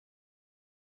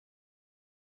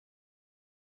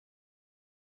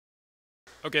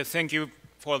Okay, thank you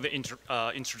for the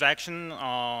introduction.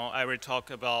 I will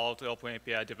talk about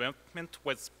OpenAPI development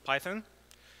with Python.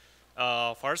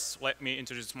 First, let me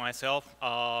introduce myself.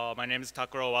 My name is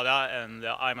Takuro Wada, and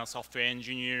I'm a software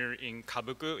engineer in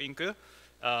Kabuku Inc.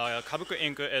 Kabuku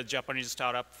Inc. is a Japanese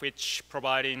startup which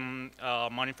providing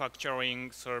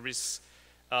manufacturing service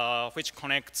which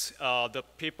connects the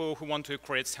people who want to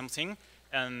create something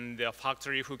and the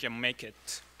factory who can make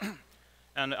it.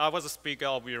 And I was a speaker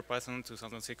of EuroPython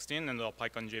 2016 and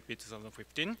PythonJP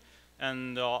 2015.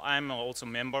 And I'm also a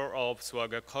member of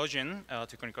Swagger Kojin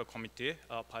technical committee,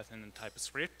 Python and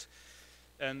TypeScript.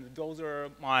 And those are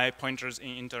my pointers in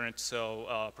internet,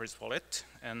 so please follow it.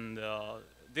 And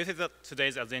this is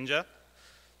today's agenda.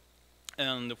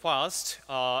 And first,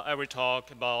 I will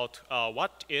talk about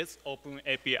what is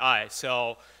OpenAPI.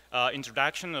 So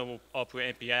introduction of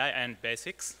OpenAPI and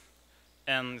basics.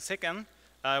 And second,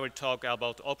 I will talk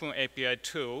about OpenAPI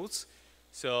tools.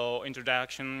 So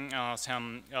introduction,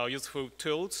 some useful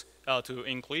tools to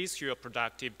increase your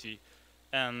productivity.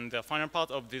 And the final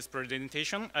part of this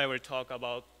presentation, I will talk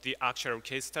about the actual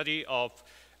case study of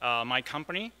my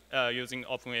company using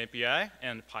OpenAPI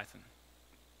and Python.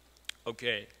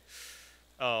 Okay,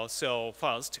 so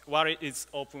first, what is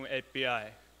OpenAPI?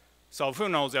 So who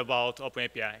knows about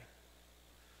OpenAPI?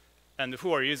 And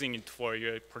who are using it for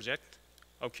your project?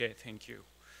 Okay, thank you.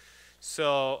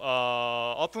 So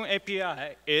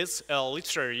OpenAPI is a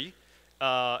literary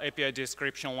API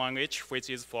description language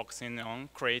which is focusing on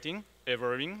creating,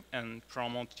 evolving, and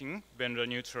promoting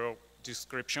vendor-neutral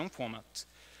description format.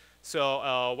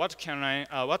 So what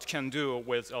can do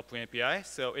with OpenAPI?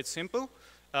 So it's simple.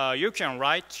 You can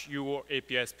write your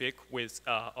API spec with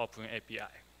OpenAPI.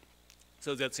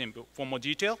 So that's simple. For more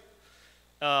detail,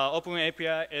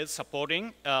 OpenAPI is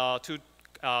supporting two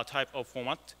types of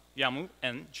format, YAML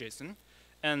and JSON,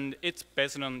 and it's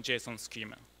based on JSON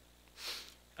schema.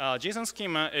 JSON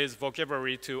schema is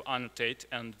vocabulary to annotate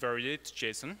and validate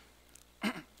JSON.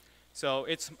 So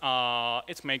it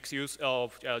makes use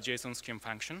of JSON schema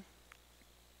function.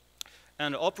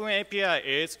 And OpenAPI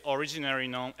is originally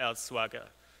known as Swagger.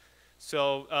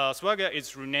 So Swagger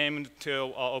is renamed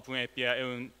to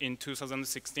OpenAPI in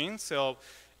 2016. So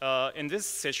in this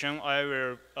session, I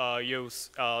will use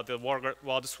the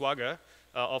word Swagger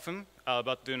often,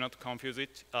 but do not confuse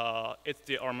it.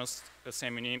 It's almost the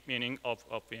same meaning of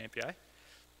OpenAPI.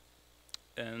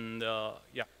 And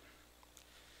yeah.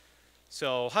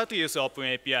 So how to use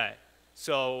OpenAPI?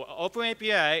 So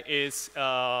OpenAPI is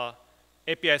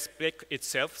API spec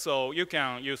itself, so you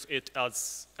can use it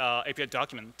as API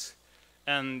document.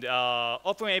 And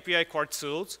OpenAPI core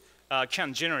tools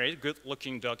can generate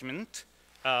good-looking document,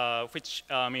 which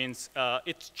means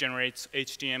it generates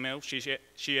HTML,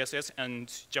 CSS, and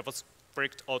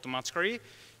JavaScript automatically.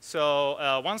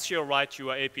 So once you write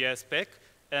your API spec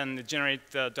and generate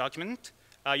the document,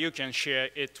 you can share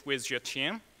it with your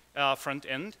team, front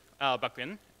end, back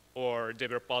end, or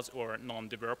developers or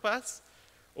non-developers.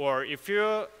 Or if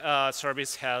your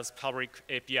service has public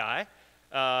API,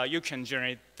 you can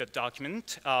generate the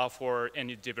document for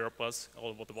any developers all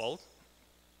over the world.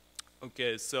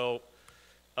 Okay, so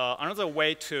another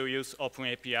way to use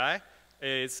OpenAPI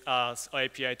is as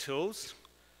API tools.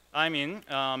 I mean,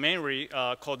 mainly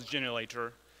code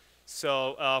generator.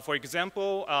 So for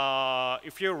example,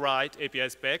 if you write API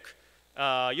spec,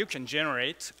 you can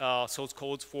generate source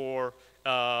codes for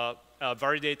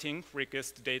validating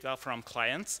request data from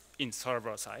clients in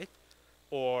server side,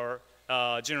 or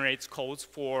generates codes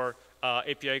for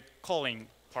API calling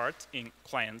part in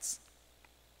clients.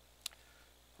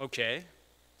 Okay,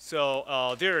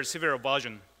 so there are several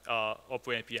versions of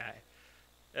OpenAPI.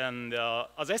 And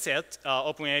as I said,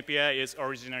 OpenAPI is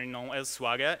originally known as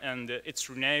Swagger, and it's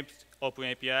renamed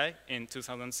OpenAPI in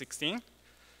 2016.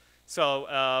 So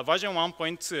version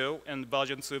 1.2 and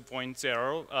version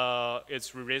 2.0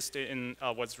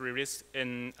 was released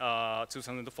in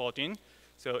 2014.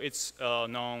 So it's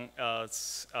known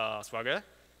as Swagger.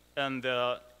 And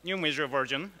the new major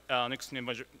version, next new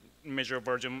major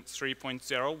version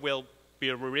 3.0 will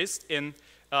be released in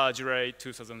July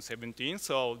 2017.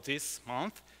 So this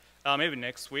month, maybe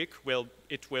next week,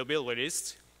 it will be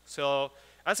released. So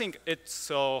I think it's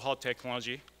so hot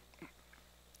technology.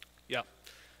 Yeah.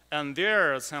 And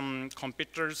there are some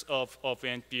competitors of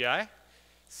OpenAPI.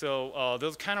 So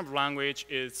those kind of language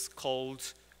is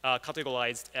called,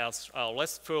 categorized as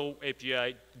RESTful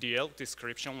API DL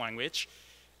description language.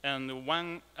 And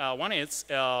one is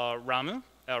RAM,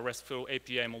 RESTful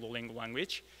API modeling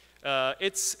language.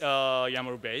 It's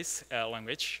YAML-based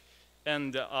language.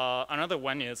 And another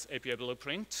one is API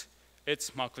Blueprint.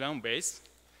 It's Markdown-based.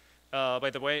 By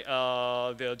the way,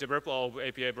 the developer of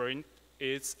API brain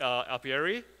is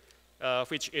Apiary,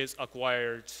 which is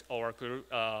acquired Oracle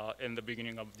in the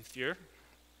beginning of this year.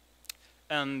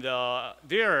 And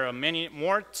there are many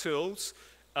more tools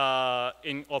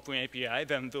in OpenAPI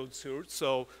than those tools.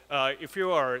 So if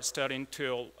you are starting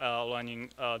to learning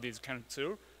these kind of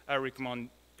tools,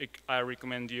 I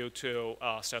recommend you to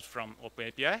start from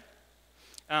OpenAPI.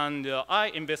 And I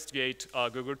investigate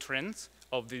Google Trends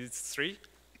of these three.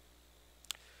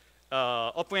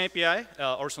 OpenAPI,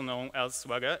 also known as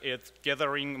Swagger, is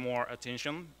gathering more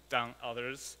attention than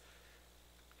others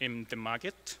in the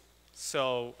market.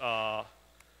 So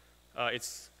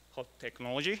it's hot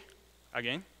technology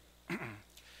again.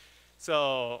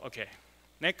 So, okay.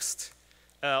 Next,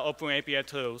 OpenAPI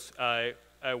tools. I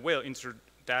will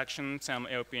introduction some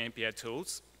OpenAPI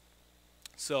tools.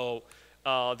 So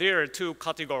there are two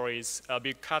categories,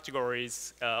 big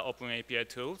categories, OpenAPI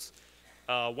tools.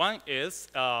 One is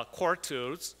core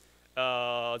tools.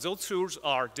 Those tools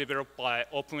are developed by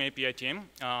OpenAPI team,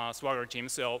 Swagger team,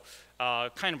 so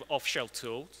kind of official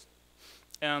tools.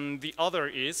 And the other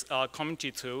is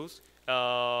community tools,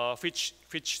 which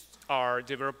are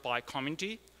developed by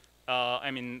community. I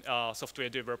mean, software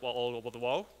developer all over the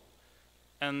world.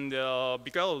 And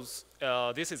because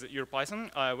this is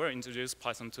EuroPython, I will introduce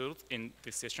Python tools in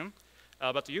this session.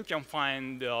 But you can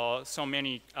find so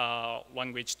many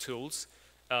language tools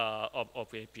of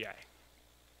API.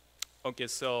 Okay,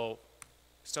 so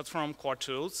start from core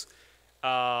tools.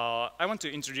 I want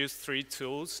to introduce three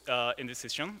tools in this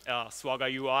session: Swagger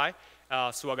UI,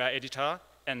 Swagger Editor,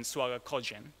 and Swagger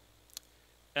Codegen.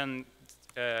 And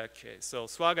okay, so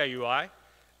Swagger UI.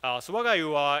 Swagger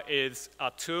UI is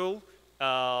a tool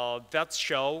that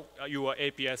shows your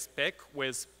API spec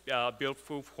with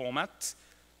built-full format.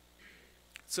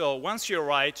 So once you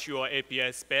write your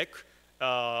API spec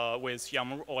with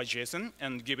YAML or JSON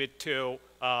and give it to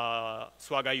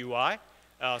Swagger UI,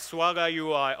 Swagger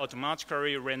UI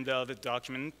automatically renders the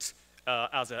document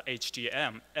as a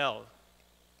HTML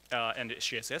and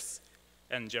CSS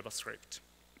and JavaScript.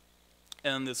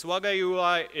 And the Swagger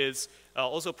UI is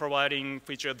also providing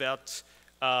feature that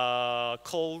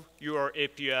call your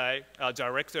API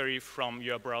directly from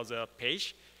your browser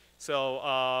page.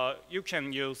 So you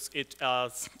can use it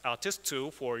as a test tool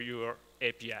for your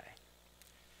API.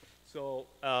 So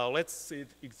let's see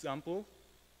the example.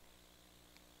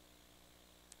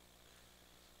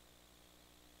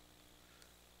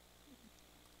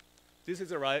 This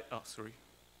is a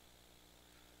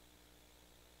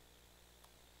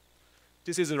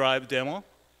This is a live demo.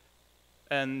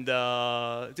 And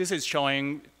this is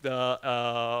showing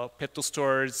the pet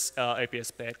store's API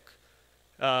spec.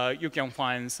 You can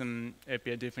find some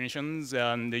API definitions,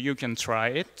 and you can try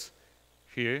it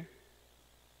here.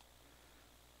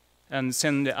 And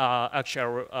send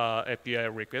actual API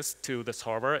request to the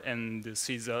server and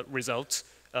see the results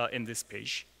in this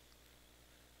page.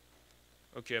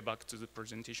 Okay, back to the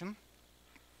presentation.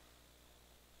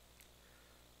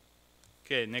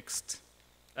 Okay, next.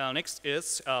 Next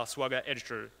is Swagger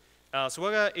Editor.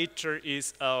 Swagger Editor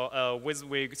is a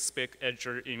WYSIWYG spec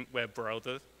editor in web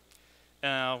browser.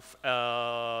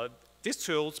 These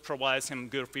tools provide some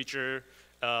good features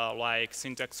like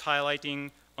syntax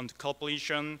highlighting,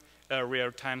 on-completion,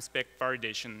 real-time spec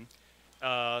validation.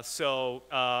 So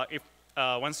if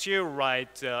once you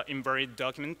write invalid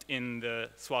document in the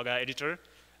Swagger Editor,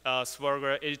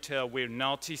 Swagger Editor will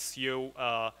notice you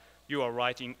you are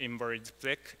writing invalid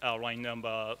spec, line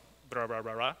number, blah, blah,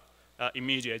 blah, blah,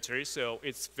 immediately. So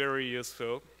it's very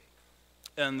useful.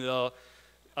 And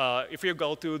if you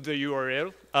go to the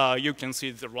URL, you can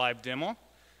see the live demo.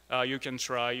 You can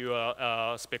try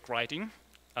your spec writing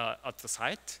at the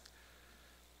site.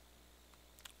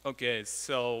 Okay,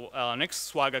 so next,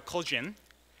 Swagger Codegen.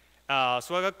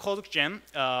 Swagger Codegen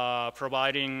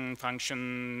providing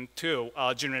function to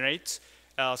generate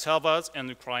servers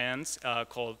and clients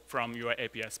code from your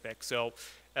API spec. So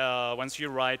once you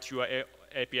write your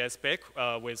API spec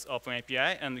with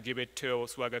OpenAPI and give it to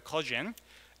Swagger Codegen,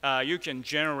 you can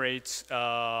generate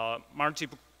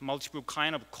multiple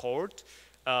kind of code,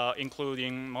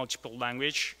 including multiple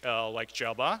language like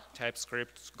Java,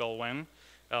 TypeScript, Golang,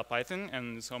 Python,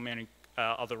 and so many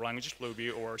other languages, Ruby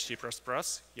or C++.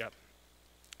 Yeah.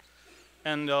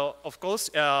 And of course,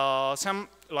 some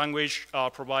language are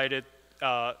provided.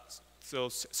 So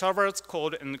servers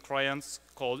code and clients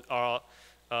code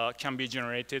can be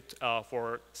generated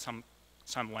for some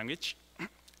language.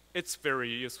 It's very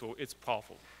useful. It's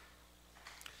powerful.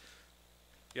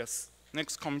 Yes.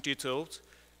 Next, community tools.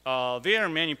 There are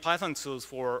many Python tools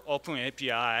for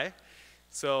OpenAPI.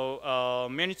 So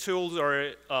many tools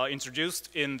are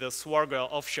introduced in the Swagger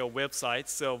official website.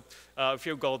 So if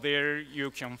you go there,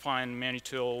 you can find many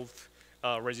tools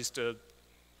registered.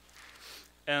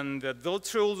 And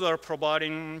those tools are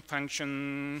providing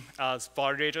function as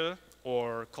validator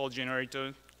or code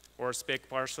generator or spec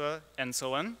parser and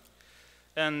so on.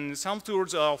 And some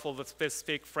tools are for the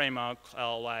specific framework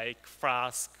like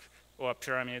Flask or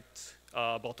Pyramid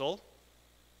Bottle.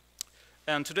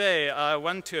 And today I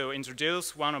want to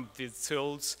introduce one of these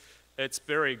tools. It's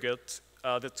very good.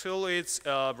 The tool is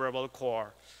Verbal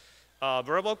Core.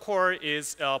 Verbal Core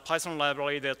is a Python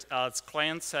library that adds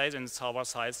client-side and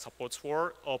server-side supports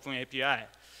for OpenAPI.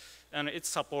 And it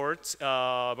supports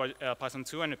Python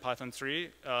 2 and Python 3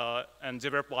 and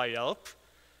developed by Yelp.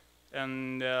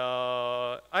 And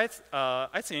I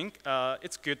think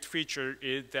its good feature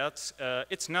is that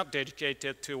it's not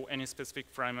dedicated to any specific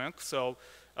framework. So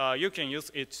you can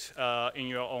use it in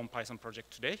your own Python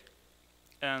project today.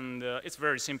 And it's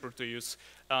very simple to use,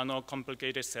 no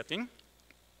complicated setting.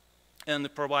 And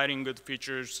providing good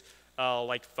features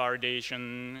like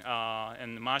validation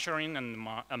and marshalling and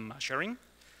marshalling.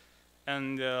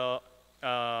 And yeah,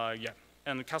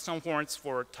 and custom forms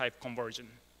for type conversion.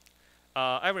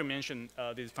 I will mention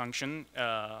this function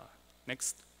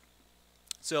next.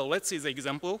 So let's see the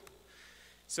example.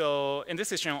 So in this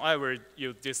session, I will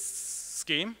use this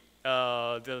scheme.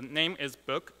 The name is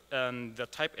book, and the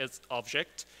type is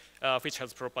object, which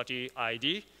has property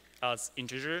ID as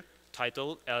integer,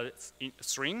 title as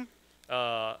string,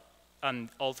 and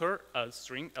author as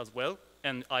string as well,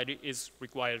 and ID is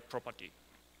required property.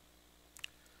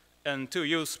 And to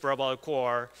use Verbal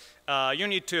Core, you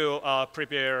need to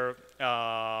prepare.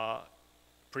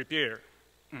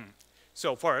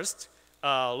 So first,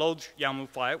 load YAML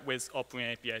file with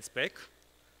OpenAPI spec.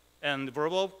 And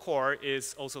Verbal Core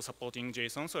is also supporting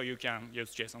JSON, so you can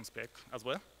use JSON spec as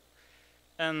well.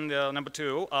 And number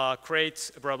two,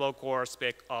 create Verbal Core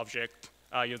spec object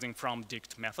using from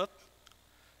dict method.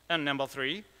 And number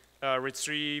three,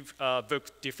 retrieve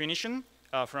book definition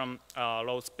from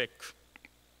load spec.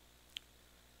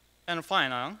 And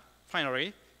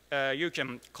finally, you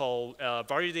can call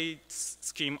validate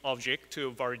scheme object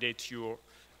to validate your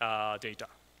data.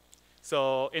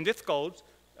 So in this code,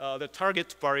 the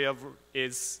target variable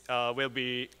will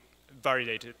be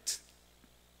validated.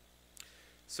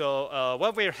 So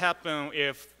what will happen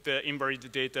if the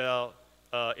invalid data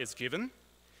is given?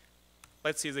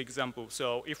 Let's see the example.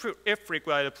 So if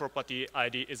required property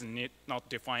ID is not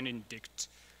defined in dict.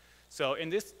 So in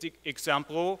this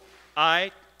example,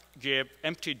 I give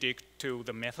empty dict to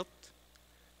the method,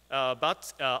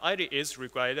 but ID is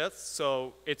required,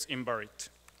 so it's invalid.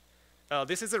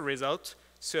 This is the result.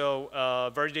 So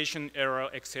validation error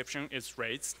exception is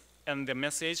raised, and the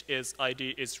message is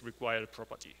ID is required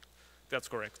property. That's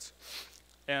correct.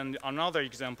 And another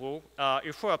example,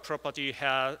 if a property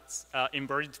has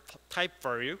invalid type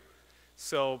value,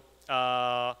 so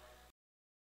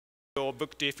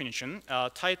book definition,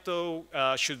 title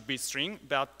should be string,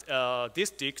 but this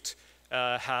dict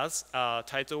has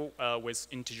title with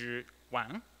integer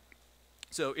 1.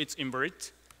 So it's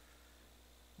invalid.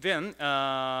 Then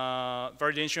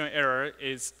validation error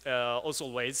is also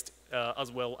raised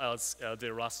as well as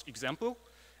the last example.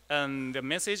 And the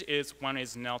message is one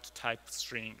is not type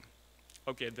string.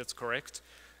 OK, that's correct.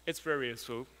 It's very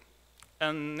useful.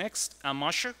 And next, a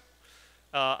marshal.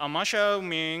 A marshal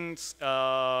means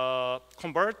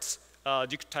converts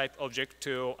dict type object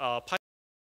to Python.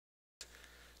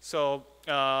 So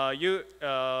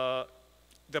the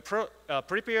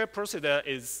prepare procedure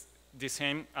is the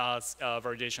same as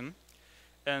validation.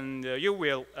 And you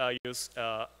will use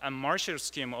a marshal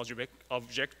scheme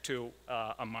object to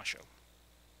a marshal.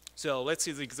 So let's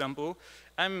see the example.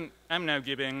 I'm now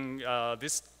giving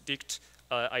this dict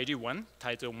ID 1,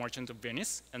 title Merchant of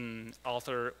Venice, and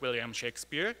author William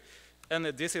Shakespeare. And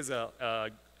this is a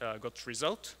good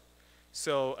result.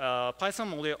 So Python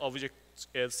model object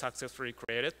is successfully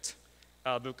created.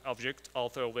 Book object,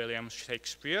 author William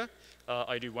Shakespeare,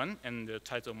 ID 1, and the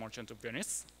title Merchant of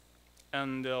Venice.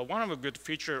 And one of the good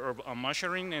feature of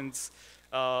marshalling is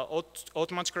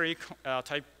automatically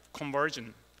type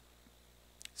conversion.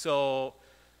 So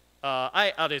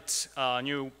I added a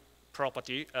new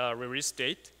property, release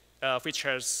date, which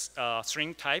has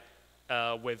string type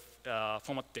with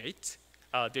format date,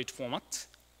 date format.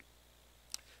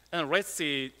 And let's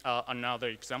see another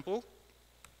example.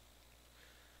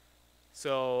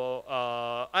 So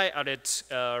I added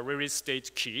release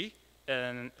date key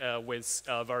and with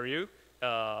value,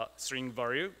 string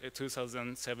value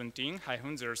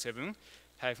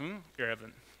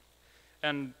 2017-07-11.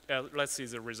 And let's see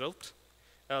the result.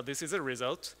 this is a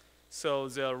result. So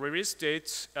the release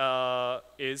date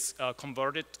is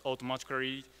converted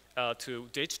automatically to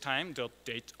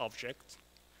datetime.date object.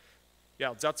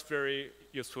 Yeah, that's very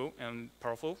useful and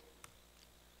powerful.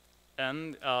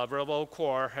 And variable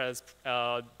core has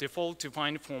default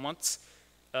defined formats,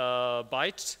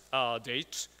 byte,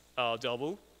 date,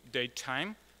 double, date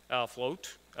time,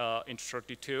 float, int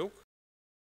 32,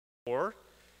 or,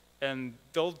 and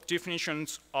those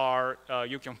definitions are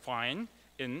you can find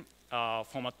in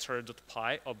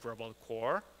formatter.py of variable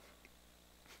core.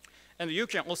 And you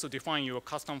can also define your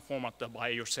custom format by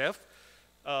yourself.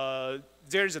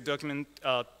 There is a document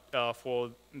for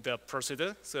the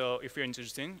procedure, so if you're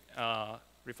interested,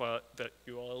 refer the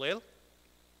URL.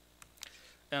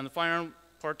 And the final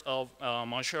part of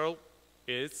Marshall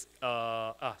is,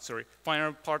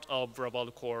 final part of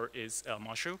variable core is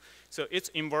Marshall. So it's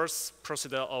inverse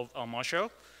procedure of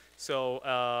Marshall. So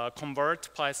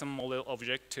convert Python model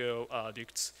object to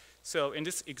dicts. So in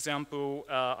this example,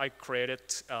 I created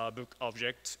a book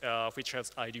object which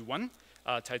has ID 1.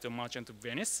 Title Merchant of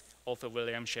Venice, author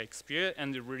William Shakespeare,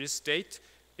 and the release date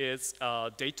is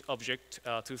date object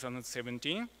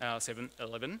 2017,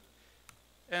 7/11.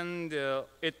 And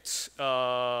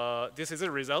this is a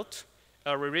result.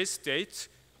 Release date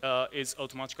is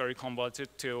automatically converted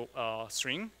to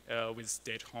string with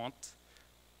date haunt.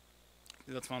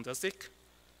 That's fantastic.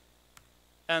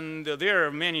 And there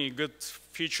are many good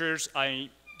features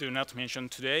I do not mention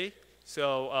today.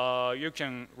 So you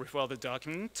can refer the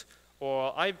document.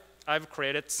 Or I've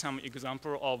created some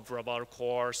example of variable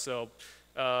core, so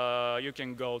you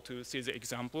can go to see the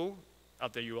example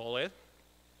at the URL.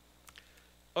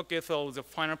 Okay, so the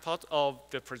final part of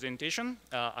the presentation,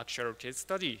 actual case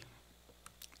study.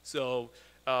 So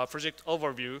project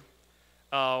overview.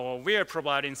 We are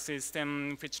providing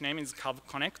system which name is Cub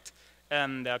Connect,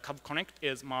 and Cub Connect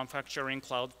is manufacturing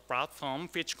cloud platform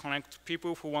which connects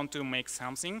people who want to make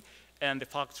something and the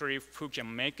factory who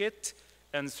can make it.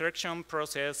 And the selection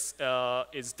process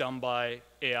is done by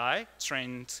AI,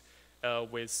 trained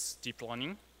with deep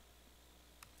learning.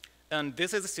 And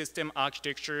this is a system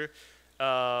architecture.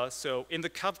 So in the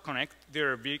Cub Connect,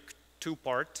 there are big two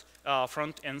parts,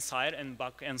 front end side and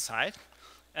back end side.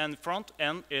 And front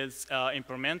end is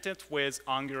implemented with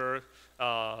Angular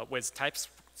with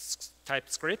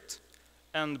TypeScript.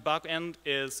 And back end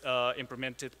is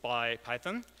implemented by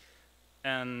Python.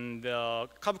 And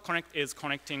Cub Connect is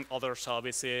connecting other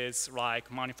services like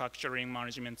manufacturing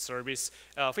management service,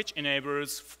 which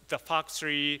enables the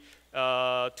factory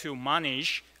to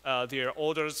manage their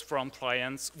orders from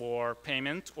clients or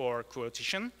payment or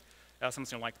quotation,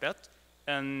 something like that.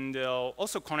 And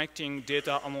also connecting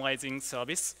data analyzing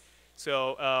service.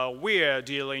 So we are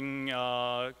dealing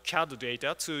CAD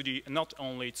data, 2D, not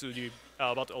only 2D,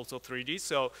 but also 3D.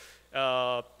 So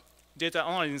data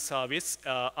analyzing service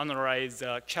analyze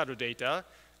CAD data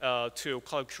to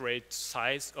calculate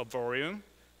size or volume,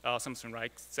 something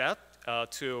like that,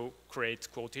 to create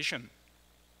quotation.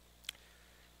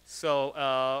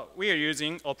 So we are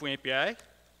using OpenAPI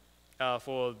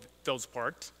for those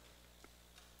parts.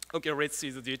 Okay, let's see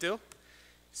the detail.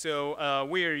 So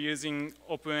we are using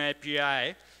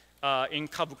OpenAPI in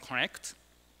Cub Connect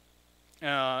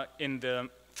in the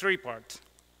three parts.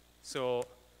 So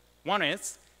one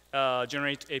is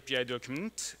generate API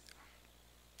document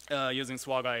using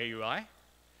Swagger UI.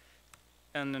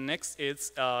 And the next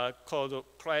is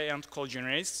client code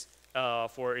generates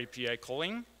for API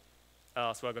calling,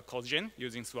 Swagger CodeGen,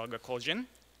 using Swagger CodeGen.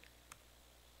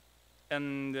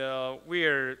 And we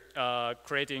are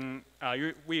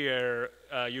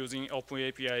using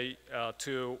OpenAPI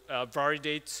to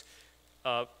validate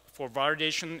for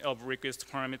validation of request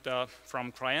parameter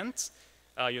from clients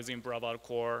using Bravo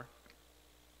Core.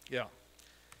 Yeah.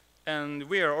 And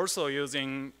we are also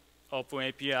using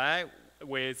OpenAPI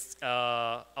with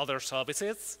other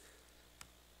services.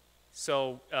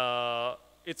 So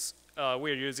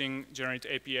we're using generate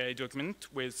API document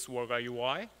with Swagger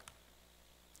UI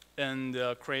and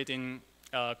creating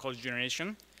code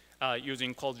generation,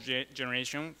 using code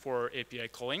generation for API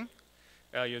calling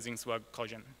using Swagger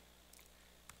CodeGen.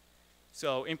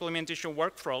 So implementation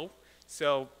workflow.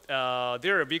 So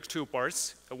there are big two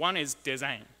parts. One is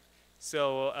design.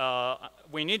 So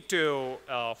we need to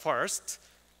first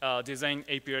design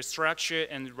API structure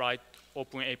and write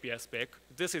OpenAPI spec.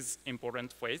 This is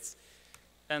important phase.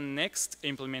 And next,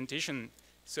 implementation.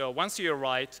 So once you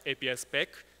write API spec,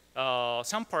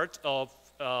 some part of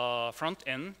front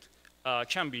end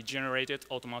can be generated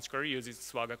automatically using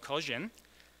Swagger CodeGen.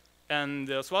 And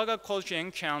the Swagger code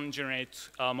chain can generate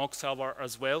mock server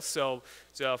as well. So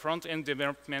the front-end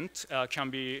development can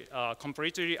be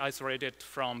completely isolated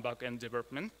from back-end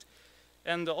development.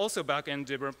 And also back-end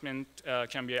development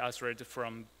can be isolated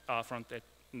from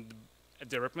front-end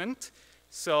development.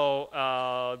 So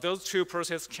those two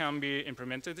processes can be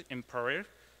implemented in parallel.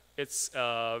 It's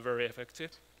very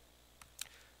effective.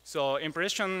 So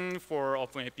impression for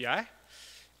OpenAPI.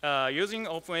 Using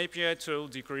OpenAPI to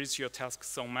decrease your tasks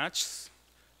so much.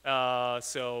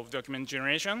 So document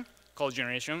generation, code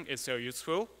generation is so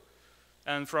useful.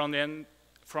 And front-end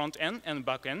and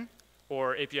back-end,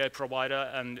 or API provider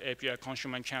and API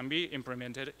consumer can be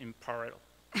implemented in parallel.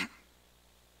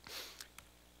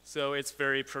 So it's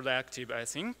very productive, I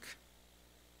think.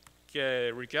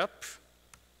 Okay, recap.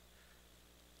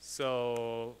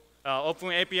 So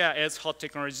OpenAPI is hot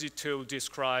technology to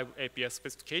describe API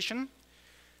specification.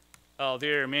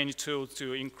 There are many tools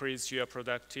to increase your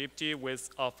productivity with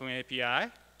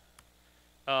OpenAPI.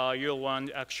 You'll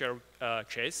want actual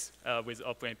case with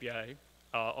OpenAPI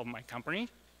of my company.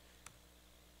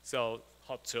 So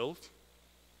hot tool.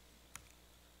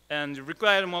 And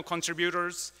require more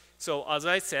contributors. So as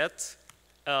I said,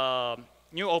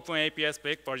 new OpenAPI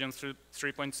spec version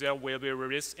 3.0 will be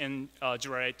released in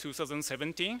July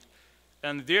 2017.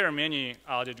 And there are many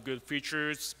added good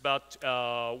features, but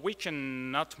we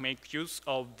cannot make use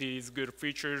of these good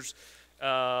features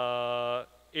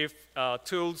if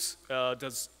tools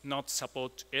does not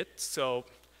support it. So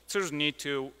tools need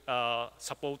to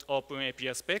support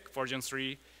OpenAPI spec version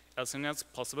 3 as soon as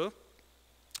possible.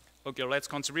 Okay, let's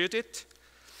contribute it.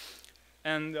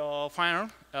 And final,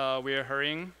 we are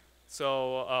hurrying.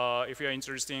 So if you're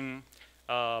interested in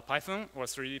Python or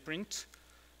 3D print,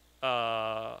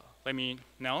 let me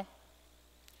know.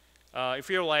 If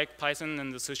you like Python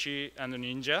and the Sushi and the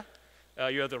Ninja,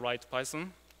 you are the right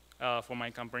Python for my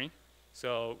company.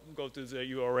 So go to the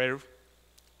URL.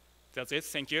 That's it.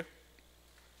 Thank you.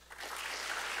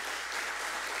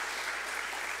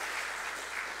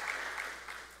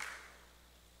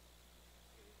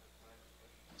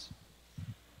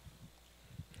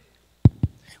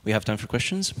 We have time for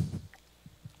questions.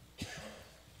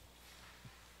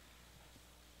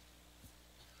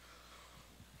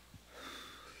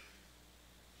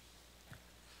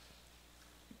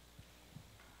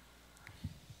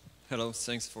 Hello,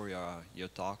 thanks for your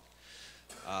talk.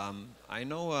 I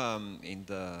know in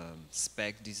the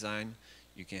spec design,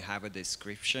 you can have a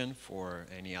description for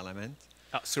any element.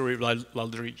 Sorry,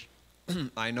 louder.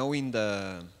 I know in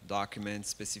the document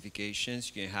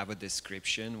specifications, you can have a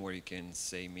description where you can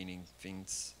say meaning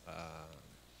things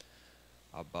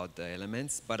about the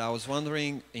elements. But I was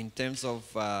wondering, in terms of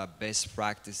best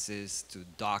practices to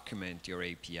document your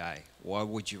API, what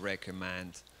would you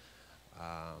recommend?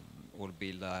 Would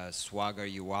be the Swagger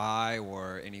UI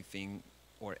or anything,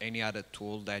 or any other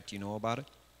tool that you know about it?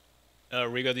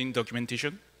 Regarding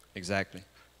documentation? Exactly.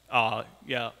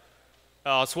 Yeah.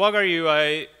 Swagger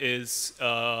UI is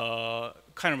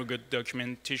kind of a good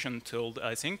documentation tool,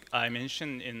 I think. I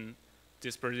mentioned in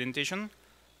this presentation.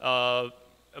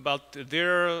 But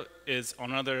there is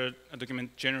another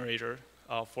document generator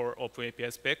for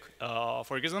OpenAPI spec.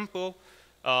 For example,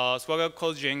 Swagger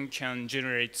CodeGen can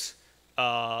generate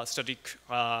static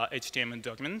HTML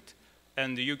document,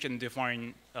 and you can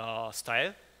define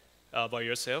style by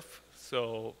yourself.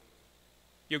 So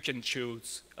you can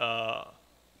choose,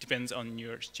 depends on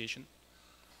your situation.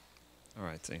 All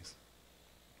right, thanks.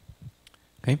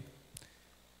 Okay.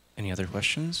 Any other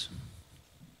questions?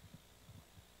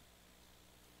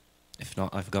 If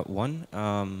not, I've got one.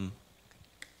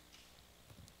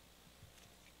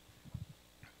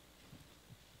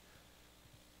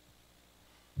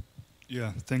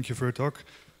 Yeah, thank you for your talk.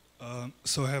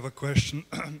 So I have a question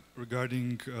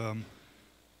regarding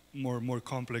more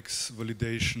complex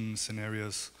validation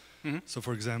scenarios. Mm-hmm. So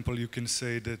for example, you can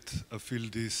say that a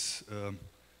field is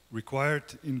required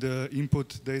in the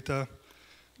input data,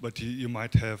 but you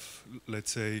might have,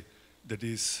 let's say, that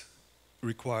is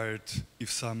required if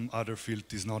some other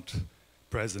field is not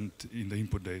present in the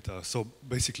input data. So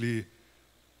basically,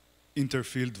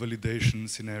 inter-field validation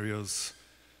scenarios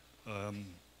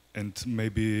and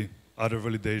maybe other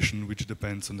validation which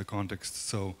depends on the context.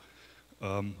 So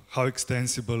how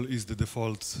extensible is the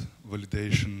default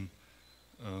validation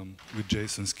with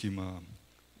JSON schema,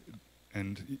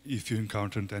 and if you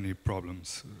encountered any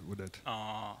problems with that?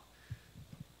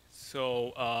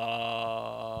 So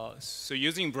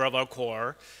using Brava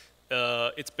Core,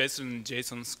 it's based on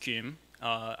JSON scheme,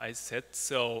 I said.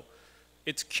 So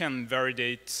it can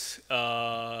validate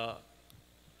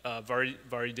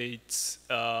validates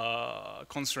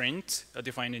constraint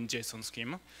defined in JSON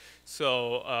schema.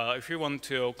 So if you want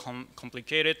to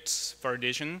complicated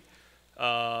validation,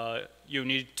 you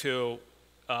need to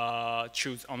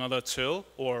choose another tool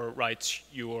or write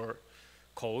your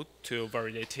code to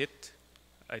validate it,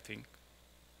 I think.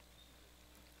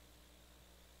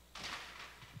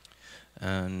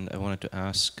 And I wanted to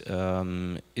ask,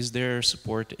 is there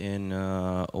support in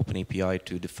OpenAPI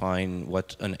to define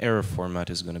what an error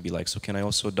format is going to be like? So can I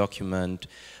also document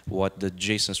what the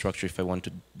JSON structure, if I want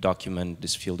to document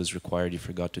this field is required, you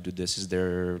forgot to do this, is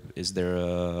there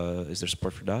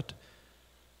support for that?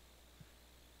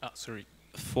 Sorry.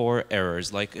 For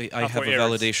errors, like I have a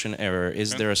validation error,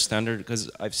 is there a standard?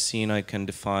 Because I've seen I can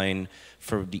define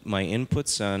for my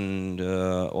inputs and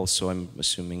also I'm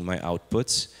assuming my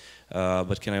outputs.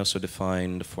 But can I also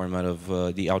define the format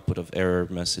of the output of error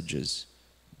messages?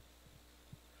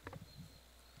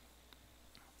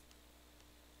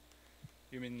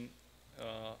 You mean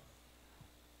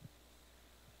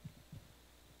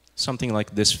something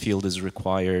like this field is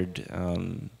required.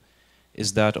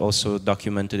 Is that also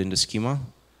documented in the schema?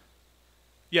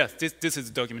 Yes, this is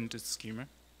documented schema.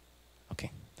 Okay,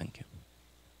 thank you.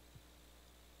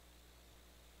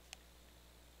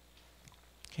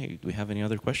 Okay, do we have any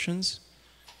other questions?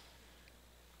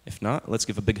 If not, let's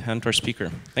give a big hand to our speaker.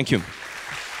 Thank you.